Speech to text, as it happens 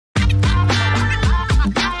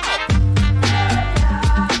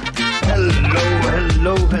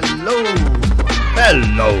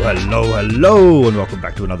Hello, and welcome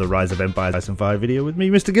back to another Rise of Empires Season 5 video with me,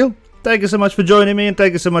 Mr. Gill. Thank you so much for joining me, and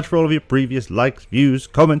thank you so much for all of your previous likes, views,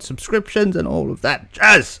 comments, subscriptions, and all of that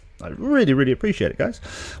jazz. I really appreciate it, guys.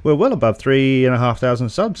 We're well above 3,500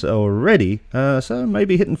 subs already, so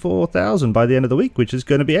maybe hitting 4,000 by the end of the week, which is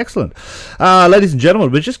going to be excellent. Ladies and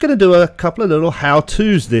gentlemen, we're just going to do a couple of little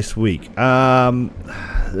how-tos this week.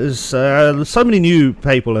 There's so many new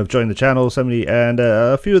people have joined the channel, and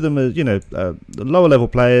a few of them are, lower level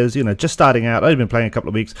players, just starting out. I've been playing a couple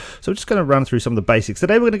of weeks, so we're just going to run through some of the basics.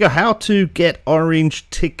 Today we're going to go how to get orange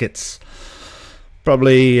tickets.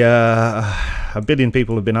 Probably a billion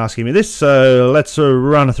people have been asking me this, so let's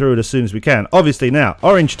run through it as soon as we can. Obviously now,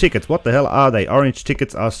 orange tickets, what the hell are they? Orange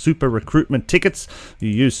tickets are super recruitment tickets. You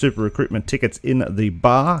use super recruitment tickets in the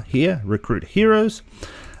bar here, recruit heroes.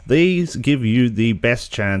 These give you the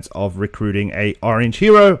best chance of recruiting a orange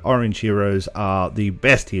hero. Orange heroes are the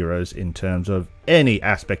best heroes in terms of any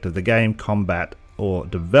aspect of the game, combat or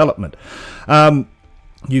development.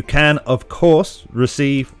 You can, of course,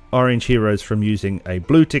 receive orange heroes from using a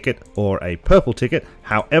blue ticket or a purple ticket.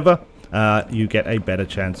 However, you get a better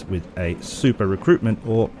chance with a super recruitment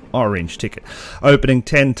or orange ticket. Opening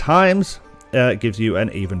 10 times gives you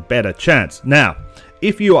an even better chance. Now,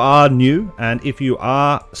 if you are new and if you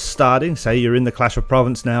are starting, say you're in the Clash of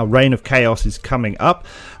Province now, Reign of Chaos is coming up.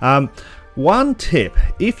 One tip,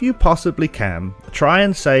 if you possibly can, try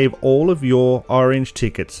and save all of your orange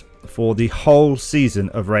tickets for the whole season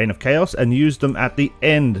of Reign of Chaos and use them at the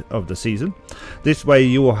end of the season. This way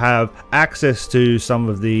you will have access to some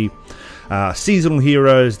of the seasonal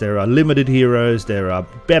heroes. There are limited heroes, there are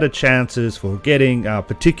better chances for getting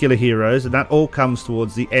particular heroes, and that all comes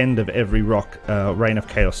towards the end of every Reign of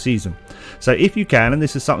Chaos season. So if you can, and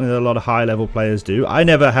this is something that a lot of high level players do, I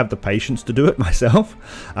never have the patience to do it myself,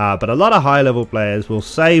 but a lot of high level players will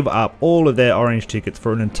save up all of their orange tickets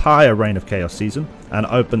for an entire Reign of Chaos season and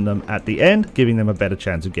open them at the end, giving them a better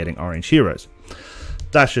chance of getting orange heroes.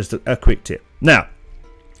 That's just a quick tip. Now,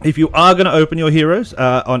 if you are going to open your heroes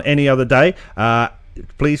on any other day,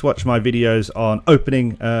 please watch my videos on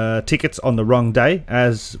opening tickets on the wrong day.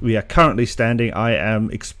 As we are currently standing, I am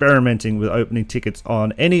experimenting with opening tickets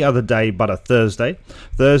on any other day but a Thursday.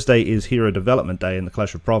 Thursday is Hero Development Day in the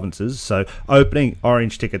Clash of Provinces, so opening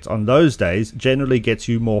orange tickets on those days generally gets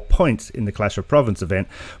you more points in the Clash of Province event,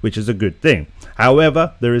 which is a good thing.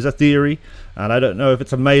 However, there is a theory, and I don't know if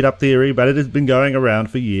it's a made-up theory, but it has been going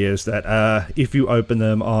around for years, that if you open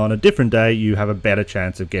them on a different day, you have a better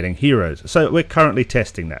chance of getting heroes. So we're currently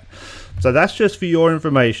testing that. So that's just for your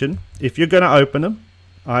information. If you're going to open them,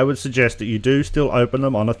 I would suggest that you do still open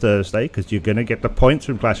them on a Thursday, because you're going to get the points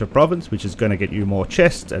from Clash of Province, which is going to get you more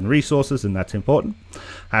chests and resources, and that's important.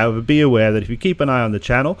 However, be aware that if you keep an eye on the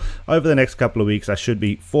channel, over the next couple of weeks I should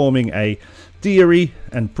be forming a theory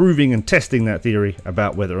and proving and testing that theory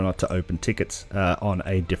about whether or not to open tickets on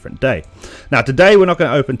a different day. Now, today we're not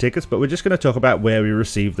going to open tickets, but we're just going to talk about where we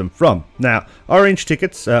receive them from. Now, orange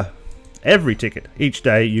tickets, every ticket each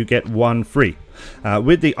day you get one free.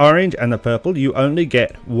 With the orange and the purple, you only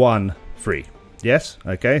get one free. Yes,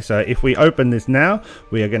 okay, so if we open this now,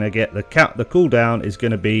 we are going to get the cooldown is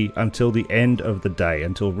going to be until the end of the day,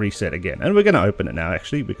 until reset again. And we're going to open it now,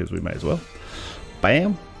 actually, because we may as well.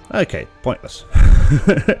 Bam. Okay, pointless.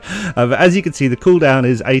 As you can see, the cooldown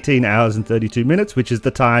is 18 hours and 32 minutes, which is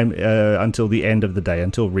the time until the end of the day,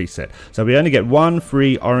 until reset. So we only get one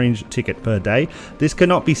free orange ticket per day. This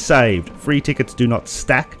cannot be saved. Free tickets do not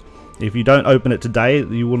stack. If you don't open it today,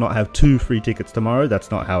 you will not have 2 free tickets tomorrow.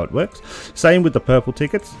 That's not how it works. Same with the purple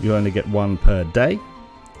tickets. You only get 1 per day.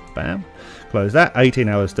 Bam. Close that. 18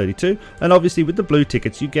 hours 32. And obviously with the blue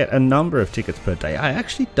tickets, you get a number of tickets per day. I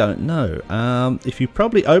actually don't know. If you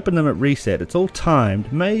probably open them at reset, it's all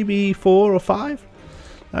timed. Maybe 4 or 5,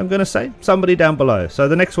 I'm going to say. Somebody down below. So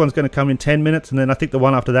the next one's going to come in 10 minutes, and then I think the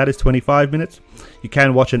one after that is 25 minutes. You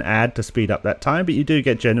can watch an ad to speed up that time, but you do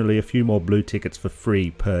get generally a few more blue tickets for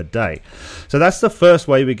free per day. So that's the first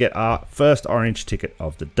way we get our first orange ticket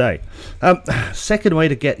of the day. Second way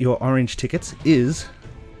to get your orange tickets is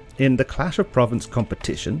in the Clash of Province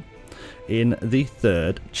competition in the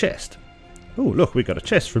 3rd chest. Oh, look, we got a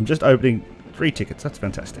chest from just opening 3 tickets. That's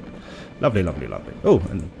fantastic. Lovely. Oh,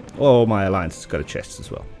 and all my alliances got a chest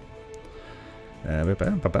as well.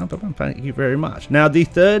 Thank you very much. Now, the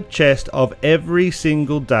 3rd chest of every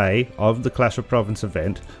single day of the Clash of Province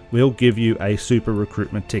event will give you a super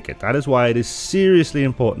recruitment ticket. That is why it is seriously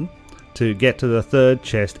important to get to the third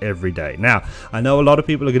chest every day. Now, I know a lot of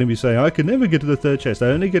people are going to be saying, I can never get to the third chest, I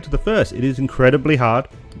only get to the first. It is incredibly hard,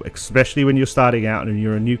 especially when you're starting out and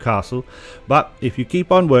you're a new castle. But if you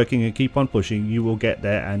keep on working and keep on pushing, you will get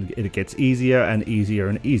there, and it gets easier and easier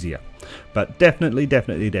and easier. But definitely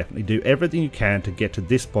do everything you can to get to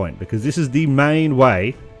this point, because this is the main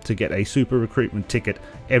way to get a super recruitment ticket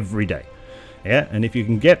every day. Yeah, and if you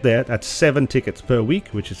can get there, that's 7 tickets per week,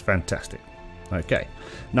 which is fantastic. Okay,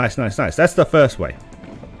 nice. That's the first way,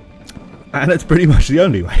 and it's pretty much the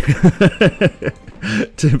only way,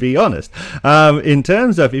 to be honest. In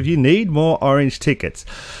terms of if you need more orange tickets,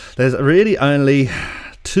 there's really only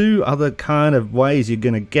 2 other kind of ways you're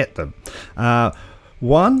going to get them.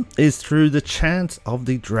 One is through the chance of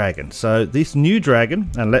the dragon. So this new dragon,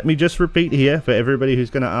 and let me just repeat here for everybody who's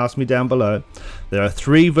going to ask me down below, there are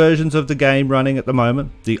 3 versions of the game running at the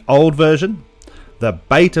moment: the old version, the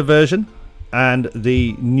beta version, and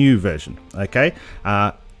the new version. Okay,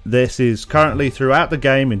 this is currently throughout the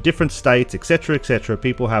game in different states, etc, etc.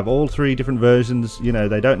 People have all 3 different versions. You know,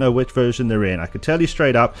 they don't know which version they're in. I can tell you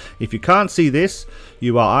straight up, if you can't see this,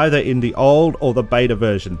 you are either in the old or the beta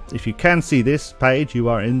version. If you can see this page, you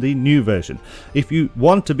are in the new version. If you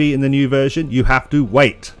want to be in the new version, you have to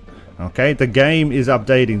wait. Okay, the game is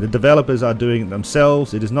updating. The developers are doing it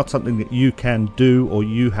themselves. It is not something that you can do or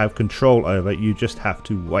you have control over. You just have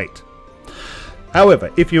to wait.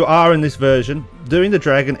 However, if you are in this version, doing the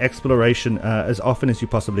dragon exploration as often as you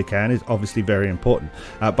possibly can is obviously very important.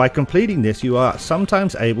 By completing this, you are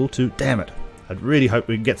sometimes able to, damn it, I'd really hope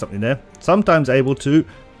we can get something there. Sometimes able to,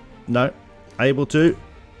 no,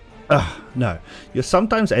 you're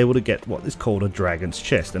sometimes able to get what is called a dragon's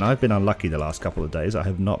chest, and I've been unlucky the last couple of days. I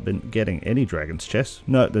have not been getting any dragon's chests.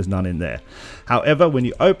 No, there's none in there. However, when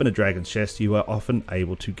you open a dragon's chest, you are often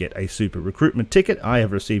able to get a super recruitment ticket. I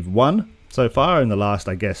have received 1 so far in the last,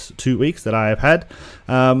 I guess, 2 weeks that I have had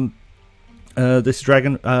this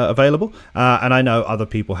dragon available, and I know other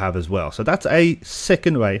people have as well. So that's a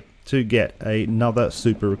second way to get another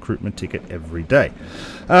super recruitment ticket every day.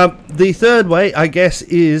 The third way, I guess,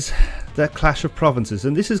 is the Clash of Provinces,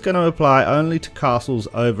 and this is going to apply only to castles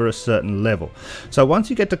over a certain level. So once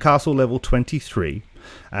you get to castle level 23,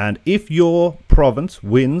 and if your province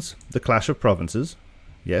wins the Clash of Provinces,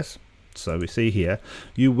 yes, so we see here,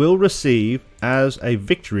 you will receive as a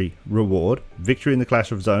victory reward, victory in the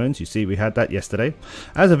Clash of Zones. You see we had that yesterday.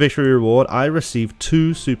 As a victory reward, I received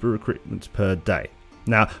 2 super recruitments per day.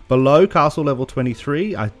 Now, below castle level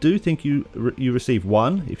 23, I do think you receive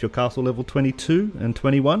 1 if you're castle level 22 and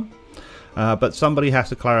 21. But somebody has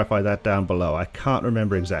to clarify that down below. I can't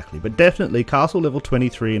remember exactly, but definitely castle level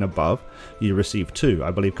 23 and above, you receive 2. I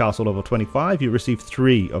believe castle level 25, you receive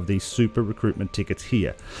 3 of these super recruitment tickets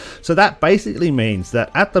here. So that basically means that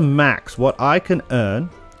at the max, what I can earn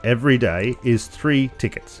every day is 3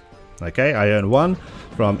 tickets. Okay, I earn 1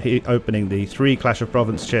 from opening the 3 Clash of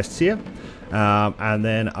Province chests here. And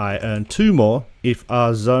then I earn 2 more if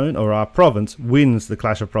our zone or our province wins the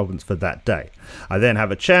Clash of Province for that day. I then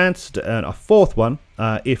have a chance to earn a 4th one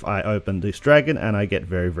if I open this dragon and I get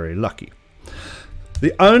very, very lucky.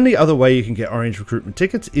 The only other way you can get orange recruitment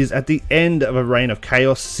tickets is at the end of a Reign of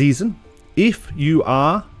Chaos season. If you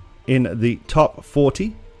are in the top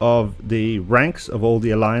 40 of the ranks of all the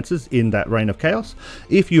alliances in that Reign of Chaos,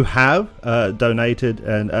 if you have donated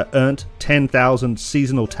and earned 10,000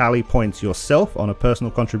 seasonal tally points yourself on a personal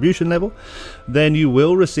contribution level, then you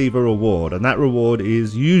will receive a reward, and that reward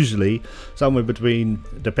is usually somewhere between,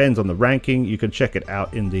 depends on the ranking, you can check it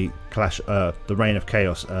out in the the Reign of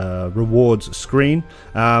Chaos rewards screen,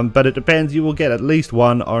 but it depends. You will get at least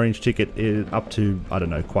 1 orange ticket up to, I don't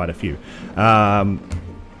know, quite a few.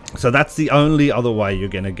 So that's the only other way you're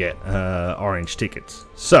going to get orange tickets.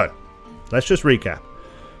 So, let's just recap.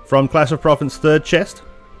 From Clash of Province 3rd chest,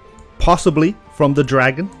 possibly from the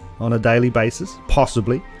dragon on a daily basis,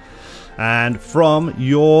 possibly, and from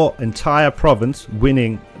your entire province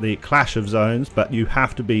winning the Clash of Zones, but you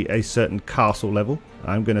have to be a certain castle level.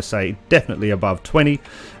 I'm going to say definitely above 20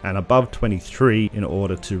 and above 23 in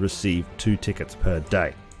order to receive 2 tickets per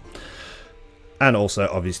day. And also,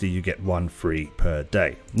 obviously, you get 1 free per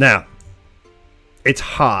day. Now, it's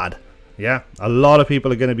hard. Yeah, a lot of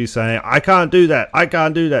people are going to be saying, I can't do that. I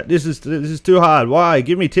can't do that. This is too hard. Why?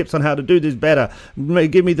 Give me tips on how to do this better.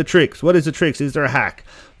 Give me the tricks. What is the tricks? Is there a hack?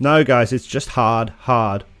 No, guys, it's just hard,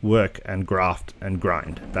 hard, work and graft and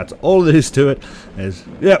grind. That's all there is to it. Is,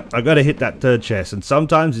 yep, I got to hit that third chest, and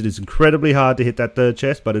sometimes it is incredibly hard to hit that third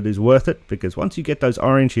chest, but it is worth it, because once you get those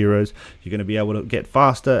orange heroes, you're going to be able to get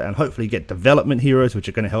faster and hopefully get development heroes, which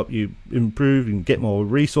are going to help you improve and get more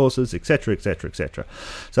resources, etc, etc, etc.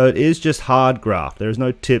 So it is just hard graft. There is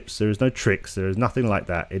no tips, there is no tricks, there is nothing like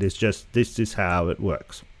that. It is just, this is how it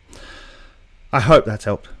works. I hope that's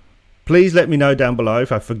helped. Please let me know down below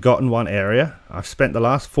if I've forgotten one area. I've spent the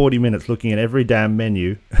last 40 minutes looking at every damn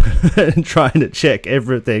menu and trying to check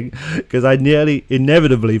everything, because I nearly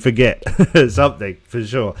inevitably forget something, for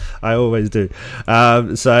sure. I always do.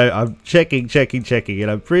 So I'm checking,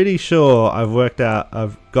 and I'm pretty sure I've worked out,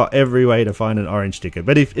 I've got every way to find an orange sticker.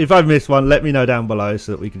 But if I've missed one, let me know down below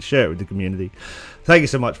so that we can share it with the community. Thank you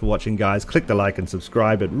so much for watching, guys. Click the like and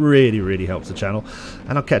subscribe. It really, really helps the channel.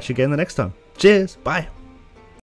 And I'll catch you again the next time. Cheers. Bye.